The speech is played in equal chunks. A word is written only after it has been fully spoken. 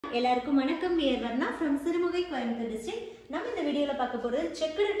எல்லாருக்கும் வணக்கம். Varnaa from Sirumugai, Coimbatore district. நம்ம இந்த வீடியோல பார்க்க போறது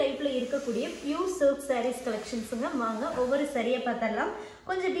செக்கர் டைப்ல இருக்கக்கூடிய பியூர் சில்க் sarees collectionsங்க. வாங்க ஒவ்வொரு சரியா பார்த்தறலாம்.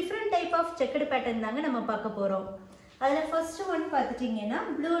 கொஞ்சம் different type of checker pattern தாங்க நம்ம பார்க்க போறோம். அதுல ஃபர்ஸ்ட் ஒன் பார்த்துட்டீங்கன்னா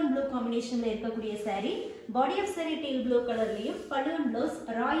blue and blue combinationல இருக்கக்கூடிய saree. Body of saree teal blue கலர்லயும் பல்லு and blouse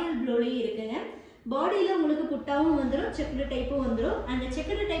royal blueலயும் இருக்குங்க. பாடியில உங்களுக்கு புட்டாவும் வந்துரும், செக்கர் டைப்பும் வந்துரும். அந்த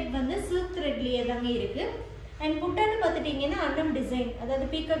செக்கர் டைப் வந்து silk threadலயே தாங்க இருக்கு. And புட்டான்னு பார்த்துட்டீங்கன்னா அன்னம் டிசைன், அதாவது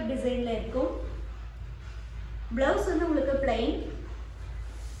பீகாக் டிசைன்ல இருக்கும். பிளவுஸ் வந்து உங்களுக்கு plain.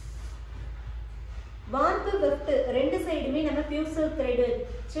 வார்ப்பு வெஃப்ட் ரெண்டு சைடுமே நம்ம பியூர் சில்க் த்ரெட்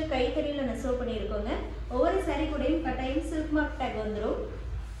வச்சு கைத்தறியில நெசவு பண்ணியிருக்கோங்க. ஒவ்வொரு saree கூடயும் கட்டாயம் சில்க் மார்க் டேக் வந்துரும்.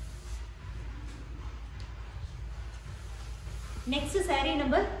 Next saree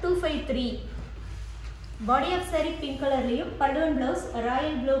number 253. Body of saree pink colorலயும் பல்லு and blouse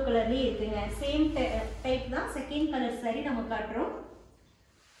royal blue கலர்லயும் இருக்குங்க. சேம் டைப் தான். செகண்ட் கலர் saree நம்ம காட்டுறோம்.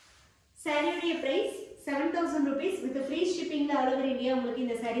 saree உடைய price 7000 rupees with free shipping all over India உங்களுக்கு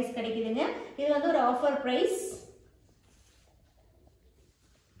இந்த sarees கிடைக்குதுங்க. இது வந்து ஒரு ஆஃபர் பிரைஸ்.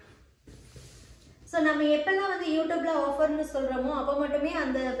 சோ நம்ம எப்பெல்லாம் வந்து யூடியூப்ல ஆஃபர்னு சொல்றோமோ அப்ப மட்டுமே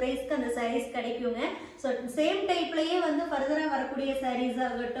அந்த பிரைஸ்க்கு அந்த sarees கிடைக்குங்க. சோ சேம் டைப்லயே வந்து ஃபர்தரா வரக்கூடிய sarees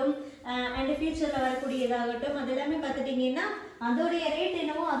ஆகட்டும் அண்ட் ஃபியூச்சர்ல வரக்கூடியதாகட்டும் அது எல்லாமே பார்த்துட்டீங்கன்னா அதோடைய ரேட்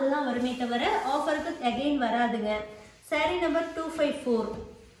என்னவோ அதுதான் வருமே தவிர ஆஃபருக்கு அகைன் வராதுங்க. saree number 254.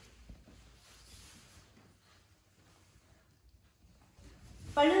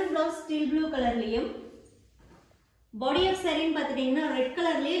 பல்லு பிளவுஸ் ஸ்டீல் ப்ளூ கலர்லயும் பாடி ஆஃப் saree பார்த்துட்டீங்கன்னா ரெட்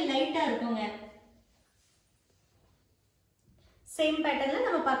கலர்லயே லைட்டா இருக்குங்க. சேம் பேட்டர்ன்ல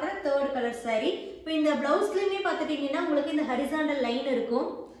நம்ம பார்க்குற தேர்ட் கலர் saree. இப்போ இந்த பிளவுஸ்லயுமே பார்த்துட்டீங்கன்னா உங்களுக்கு இந்த ஹரிசாண்டல் லைன் இருக்கும்.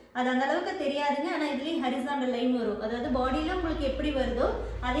 அது அந்த அளவுக்கு தெரியாதுங்க, ஆனா இதுலயும் ஹரிசாண்டல் லைன் வரும். அதாவது பாடியில உங்களுக்கு எப்படி வருதோ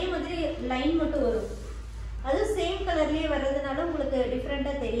அதே மாதிரி லைன் மட்டும் வரும். அது சேம் கலர்லயே வர்றதுனால உங்களுக்கு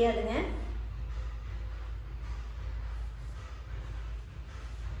டிஃப்ரெண்டா தெரியாதுங்க.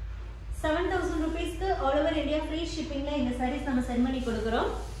 ₹7000 ஆல் ஓவர் இந்தியா ஃப்ரீ ஷிப்பிங்ல இந்த sarees நம்ம சென்ட் பண்ணி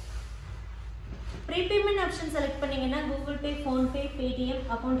கொடுக்குறோம். ப்ரீபேமெண்ட் ஆப்ஷன் செலக்ட் பண்ணீங்கன்னா Google Pay, PhonePe, Paytm,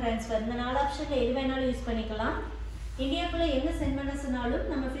 account transfer இந்த 4 ஆப்ஷன்ல எது வேணாலும் யூஸ் பண்ணிக்கலாம். இந்தியாக்குள்ள எங்க சென்ட் பண்ண சொன்னாலும்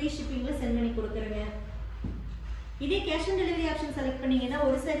நம்ம ஃப்ரீ ஷிப்பிங்ல சென்ட் பண்ணி கொடுக்குறோங்க. இதே cash on delivery option select பண்ணீங்கன்னா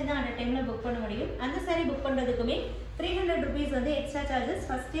ஒரு saree தான் அந்த டைம்ல புக் பண்ண முடியும். அந்த saree புக் பண்றதுக்குமே ₹300 வந்து எக்ஸ்ட்ரா சார்ஜஸ்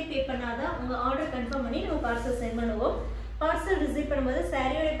ஃபர்ஸ்டே பே பண்ணாதான் உங்க ஆர்டர் கன்ஃபார்ம் பண்ணி நம்ம பார்சல் சென்ட் பண்ணுவோம். பார்சல் ரிசீவ் பண்ணும்போது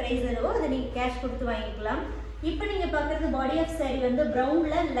சாரியோட பிரைஸ் என்னவோ அதை நீங்க கேஷ் கொடுத்து வாங்கிக்கலாம். இப்போ நீங்க பார்க்குறது பாடி ஆஃப் saree வந்து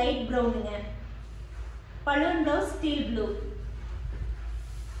பிரவுன்ல லைட் பிரவுனுங்க. பல்லு and blouse steel blue.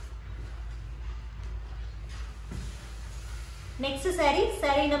 Next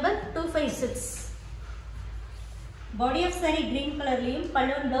saree number 256. Body of saree green colorலயும்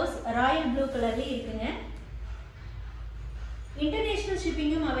பல்லு and blouse royal blue கலர்லயும் இருக்குங்க. இன்டர்நேஷனல்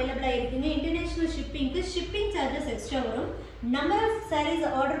ஷிப்பிங்கும் அவைலபிளா இருக்குங்க. இன்டர்நேஷனல் ஷிப்பிங்க்கு ஷிப்பிங் சார்ஜஸ் எக்ஸ்ட்ரா வரும். நம்பர் ஆஃப் sarees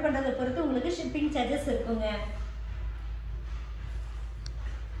ஆர்டர் பண்றதை பொறுத்து உங்களுக்கு ஷிப்பிங் சார்ஜஸ் இருக்குங்க.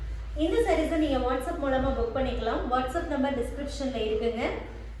 இந்த sarees நீங்க வாட்ஸ்அப் மூலமா புக் பண்ணிக்கலாம். வாட்ஸ்அப் நம்பர் டிஸ்கிரிப்ஷன்ல இருக்குங்க.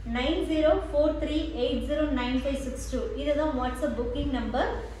 9043809562 இதுதான் வாட்ஸ்அப் புக்கிங் நம்பர்.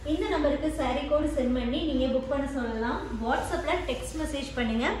 இந்த நம்பருக்கு saree கோட் சென்ட் பண்ணி நீங்க புக் பண்ண சொல்லலாம். வாட்ஸ்அப்ல டெக்ஸ்ட் மெசேஜ்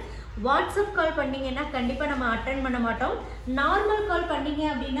பண்ணுங்க. வாட்ஸ்அப் கால் பண்ணீங்கன்னா கண்டிப்பா நம்ம அட்டெண்ட் பண்ண மாட்டோம். நார்மல் கால் பண்ணீங்க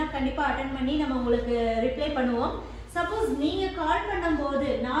அப்படின்னா கண்டிப்பா அட்டெண்ட் பண்ணி நம்ம உங்களுக்கு ரிப்ளை பண்ணுவோம். சப்போஸ் நீங்க கால் பண்ணும்போது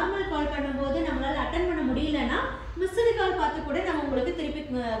நார்மல் கால் பண்ணும்போது நம்மளால அட்டெண்ட் பண்ண முடியலன்னா மிஸ்டு கால் பார்த்து கூட நம்ம உங்களுக்கு திருப்பி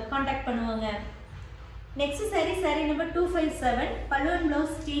கான்டாக்ட் பண்ணுவாங்க. Next saree number 257. பல்லு and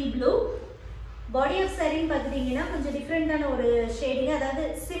blouse steel blue. Body of saree பார்த்துட்டீங்கன்னா கொஞ்சம் டிஃப்ரெண்டான ஒரு ஷேடிங், அதாவது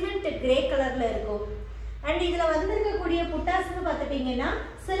சிமெண்ட் கிரே கலர்ல இருக்கும். அண்ட் இதுல வந்திருக்கக்கூடிய புட்டாஸ்ன்னு பார்த்துட்டீங்கன்னா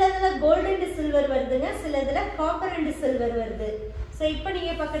சில இதுல கோல்டு அண்ட் சில்வர் வருதுங்க, சில இதுல காப்பர் அண்ட் சில்வர் வருது. ஸோ இப்போ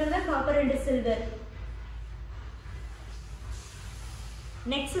நீங்க பார்க்கறதுல copper and silver.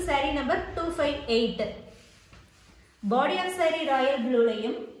 Next saree number 258. Body of saree Royal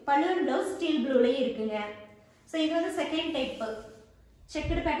ப்ளூலையும் பல்லு and blouse ஸ்டீல் ப்ளூலையும் இருக்குங்க. ஸோ இது வந்து செகண்ட் டைப்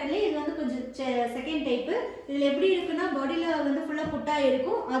செக்கர் பேட்டர்ன்லேயே இது வந்து கொஞ்சம் செகண்ட் டைப்பு. இதில் எப்படி இருக்குன்னா பாடியில் வந்து ஃபுல்லாக புட்டா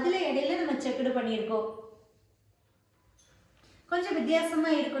இருக்கும், அதில் இடையில நம்ம செக்கடு பண்ணியிருக்கோம். கொஞ்சம்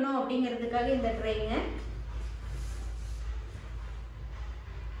வித்தியாசமாக இருக்கணும் அப்படிங்கிறதுக்காக இந்த ட்ரைங்க.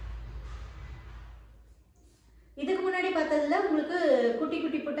 இதுக்கு முன்னாடி பார்த்ததுல உங்களுக்கு குட்டி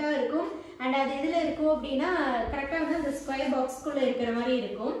குட்டி புட்டா இருக்கும். அண்ட் அது இதில் இருக்கும் அப்படின்னா கரெக்டாக வந்து அந்த ஸ்கொயர் பாக்ஸ்குள்ளே இருக்கிற மாதிரி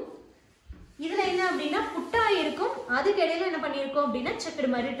இருக்கும். இதில் என்ன அப்படின்னா புட்டா இருக்கும், அதுக்கு இடையில என்ன பண்ணியிருக்கோம் அப்படின்னா செக்கடு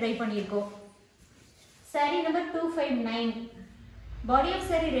மாதிரி ட்ரை பண்ணியிருக்கோம். saree number 259. Body of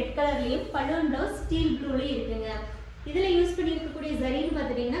saree red கலர்லையும் பல்லு and blouse ஸ்டீல் ப்ளூலையும் இருக்குங்க. இதில் யூஸ் பண்ணியிருக்கக்கூடிய ஜரின்னு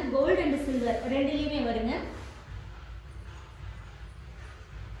பார்த்துட்டிங்கன்னா கோல்டு அண்ட் சில்வர் ரெண்டுலேயுமே வருங்க.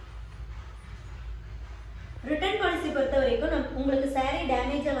 ரிட்டர்ன் பாலிசி பொறுத்த வரைக்கும் உங்களுக்கு saree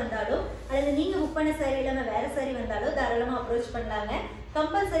டேமேஜா வந்தாலோ அல்லது நீங்க புக் பண்ண saree இல்லாம வேற saree வந்தாலோ தாராளமா அப்ரோச் பண்ணலாங்க.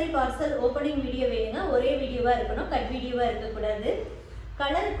 கம்பல்சரி பார்சல் ஓபனிங் வீடியோ வேணுங்க. ஒரே வீடியோவா இருக்கணும், கட் வீடியோவா இருக்க கூடாது.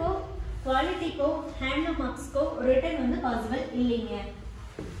 கலருக்கோ குவாலிட்டிக்கோ ஹேண்ட்லூம் மார்க்ஸ்க்கோ ரிட்டர்ன் வந்து பாசிபிள் இல்லைங்க.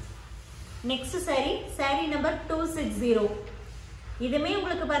 Next saree number 260. இதுமே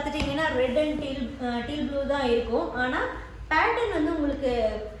உங்களுக்கு பார்த்துட்டீங்கன்னா ரெட் அண்ட் டீல் ப்ளூ தான் இருக்கும். ஆனா பேட்டர்ன் வந்து உங்களுக்கு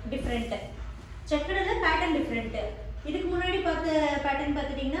டிஃப்ரெண்ட். செக்கடுல pattern different. இதுக்கு முன்னாடி பார்த்த பேட்டர்ன்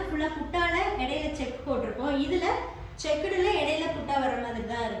பார்த்துட்டீங்கன்னா ஃபுல்லா புட்டால இடையில செக் போட்டிருப்போம். இதுல செக்கடுல இடையில புட்டா வர மாதிரி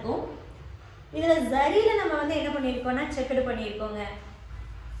தான் இருக்கும். இதுல ஜரியில நம்ம வந்து என்ன பண்ணிருக்கோம்னா செக்கடு பண்ணிருக்கோங்க.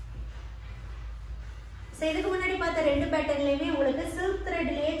 சோ இதுக்கு முன்னாடி பார்த்த ரெண்டு பேட்டர்ன்லயுமே உங்களுக்கு சில்க்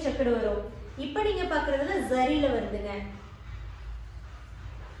த்ரெட்லயே செக்கடு வரும். இப்போ நீங்க பார்க்கிறதுல ஜரியில வருதுங்க.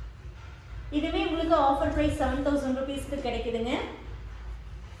 இதுவே உங்களுக்கு ஆஃபர் பிரைஸ் 7000 ரூபீஸ்க்கு கிடைக்குதுங்க.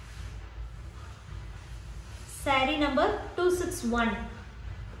 saree number 261.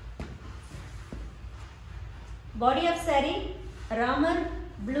 Body of saree Ramar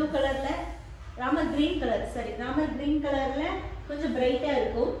blue கலர்ல ராமர் கிரீன் கலர்ல கொஞ்சம் பிரைட்டா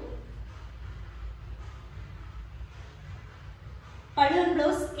இருக்கும். பல்லு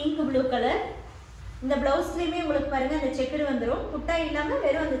ப்ளவுஸ் இங்க் ப்ளூ கலர். இந்த ப்ளவுஸ்லயுமே உங்களுக்கு பாருங்க அந்த செக்குடு வந்துரும். புட்டா இல்லாம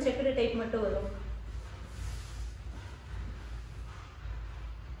வெறும் அந்த செக்குடு டைப் மட்டும் வரும்.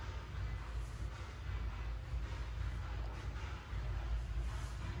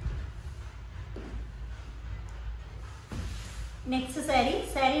 Next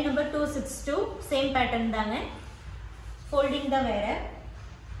saree number 262. Same pattern தாங்க, ஃபோல்டிங் தான் வேற.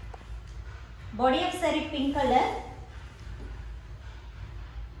 Body of saree pink colour,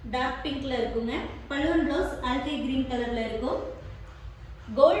 dark பிங்க்ல இருக்குங்க. பல்லுவன் ப்ளவுஸ் ஆல்கே கிரீன் கலர்ல இருக்கும்.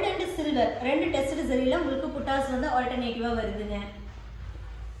 கோல்ட் அண்ட் சில்வர் ரெண்டு டெஸ்ட் சரியில உங்களுக்கு புட்டாஸ் வந்து ஆல்டர்னேட்டிவா வருதுங்க.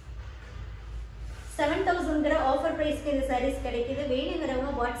 7000ங்கற ஆஃபர் பிரைஸ்க்கு இந்த sarees கிடைக்குது.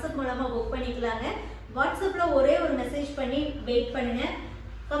 வேணுங்கிறவங்க வாட்ஸ்அப் மூலமா புக் பண்ணிக்கலாங்க. வாட்ஸ்அப்ல ஒரே ஒரு மெசேஜ் பண்ணி வெயிட் பண்ணுங்க.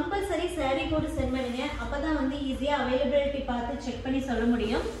 கம்பல்சரி saree கோட் சென்ட் பண்ணுங்க. அப்பதான் வந்து ஈஸியா அவைலபிலிட்டி பார்த்து செக் பண்ணி சொல்ல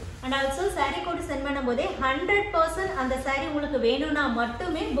முடியும். And also saree code send பண்ணும்போதே 100% அந்த saree உங்களுக்கு வேணும்னா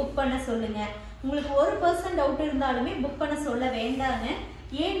மட்டுமே புக் பண்ண சொல்லுங்க. உங்களுக்கு 1% டவுட் இருந்தாலுமே புக் பண்ண சொல்ல வேண்டாங்க.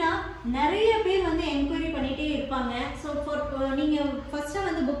 ஏன்னா நிறைய பேர் வந்து என்கொயரி பண்ணிட்டே இருப்பாங்க. ஸோ நீங்க ஃபர்ஸ்டா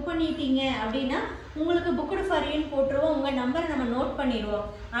வந்து புக் பண்ணிட்டீங்க அப்படின்னா உங்களுக்கு புக்டு ஃபார் யூன்னு போட்டுருவோம். உங்க நம்பரை நம்ம நோட் பண்ணிடுவோம்.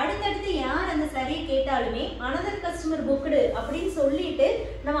 அடுத்தடுத்து யார் அந்த சரியை கேட்டாலுமே அனதர் கஸ்டமர் புக்டு அப்படின்னு சொல்லிட்டு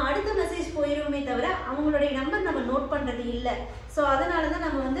நம்ம அடுத்த மெசேஜ் போயிடுவோமே தவிர அவங்களுடைய நம்பர் நம்ம நோட் பண்றது இல்லை. ஸோ அதனால தான்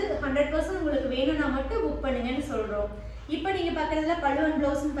நம்ம வந்து 100% உங்களுக்கு வேணும்னா மட்டும் புக் பண்ணுங்கன்னு சொல்றோம். இப்போ நீங்க பார்க்கறதுல பல்லுவன்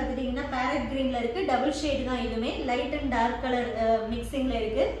ப்ளவுஸ்னு பார்த்துட்டீங்கன்னா பேரட் கிரீன்ல இருக்கு. டபுள் ஷேட் தான் இதுமே, லைட் அண்ட் டார்க் கலர் மிக்சிங்ல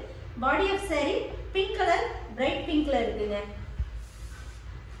இருக்கு. Body of saree pink colour bright பிங்க்ல இருக்குங்க.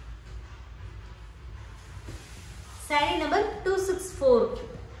 saree number 264.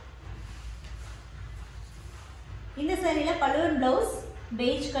 இந்த சாரியில பல்லுவன் blouse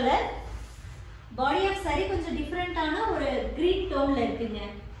beige colour. Body of saree கொஞ்சம் டிஃபரெண்டான ஒரு கிரீன் டோன்ல இருக்குங்க.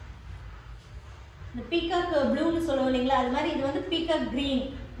 இந்த பீகாக் ப்ளூன்னு சொல்லுவோம் இல்லைங்களா, அது மாதிரி இது வந்து பீகாக் கிரீன்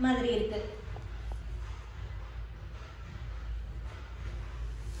மாதிரி இருக்கு.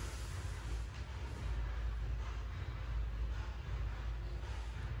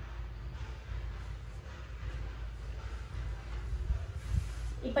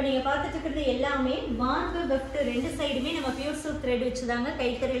 இப்போ நீங்க பார்த்துட்டு இருக்கிறது எல்லாமே மார்பு வெஃப்ட் ரெண்டு சைடுமே நம்ம பியூர் சில்க் த்ரெட் வச்சுதாங்க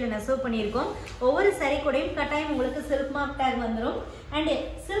கைத்தறியில நெசவு பண்ணியிருக்கோம். ஒவ்வொரு saree கூடயும் கட்டாயம் உங்களுக்கு சில்க் மார்க் டேக் வந்துடும். அண்ட்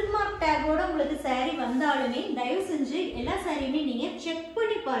சில்க் மார்க் டேக்கோட உங்களுக்கு saree வந்தாலுமே தயவு செஞ்சு எல்லா சாரியுமே நீங்க செக்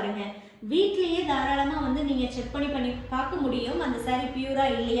பண்ணி பாருங்க. வீட்லயே தாராளமா வந்து நீங்க செக் பண்ணி பார்க்க முடியும் அந்த saree பியூரா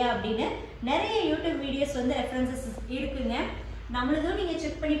இல்லையா அப்படின்னு. நிறைய யூடியூப் வீடியோஸ் வந்து ரெஃபரன்சஸ் இருக்குங்க. நம்மளதும் நீங்க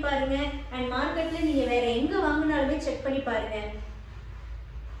செக் பண்ணி பாருங்க. அண்ட் மார்க்கெட்ல நீங்க வேற எங்க வாங்கினாலுமே செக் பண்ணி பாருங்க.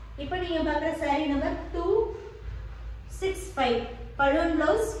 இப்போ நீங்க பார்க்குற saree நம்பர் 265. பல்லுவன்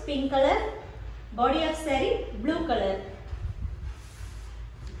blouse pink colour. Body of saree blue colour.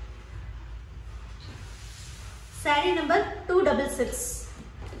 saree number 266.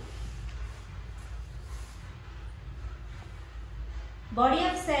 Body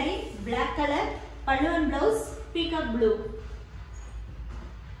of saree black colour. பல்லுவன் ப்ளவுஸ் பீகாக் ப்ளூ.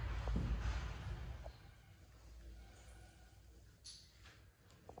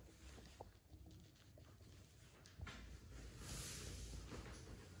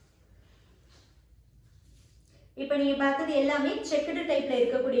 இப்போ நீங்க பார்த்தது எல்லாமே செக்குடு டைப்ல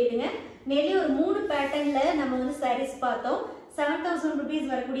இருக்கக்கூடியதுங்க. மேலே ஒரு 3 பேட்டர்ன்ல நம்ம வந்து sarees பார்த்தோம். 7000 rupees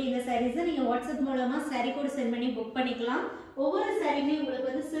வரக்கூடிய இந்த sarees நீங்க வாட்ஸ்அப் மூலமா saree கோட் சென்ட் பண்ணி புக் பண்ணிக்கலாம். ஒவ்வொரு சாரியுமே உங்களுக்கு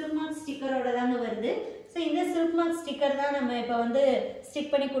வந்து silk mark ஸ்டிக்கரோட தாங்க வருது. ஸோ இந்த silk mark ஸ்டிக்கர் தான் நம்ம இப்போ வந்து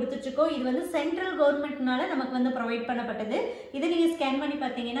ஸ்டிக் பண்ணி கொடுத்துட்ருக்கோம். இது வந்து சென்ட்ரல் கவர்மெண்ட்னால நமக்கு வந்து ப்ரொவைட் பண்ணப்பட்டது. இதை நீங்கள் ஸ்கேன் பண்ணி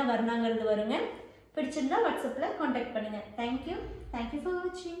பார்த்தீங்கன்னா வர்ணாங்கிறது வருங்க. பிடிச்சிருந்தா வாட்ஸ்அப்பில் காண்டாக்ட் பண்ணுங்கள். தேங்க்யூ ஃபார்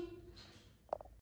வாட்சிங்.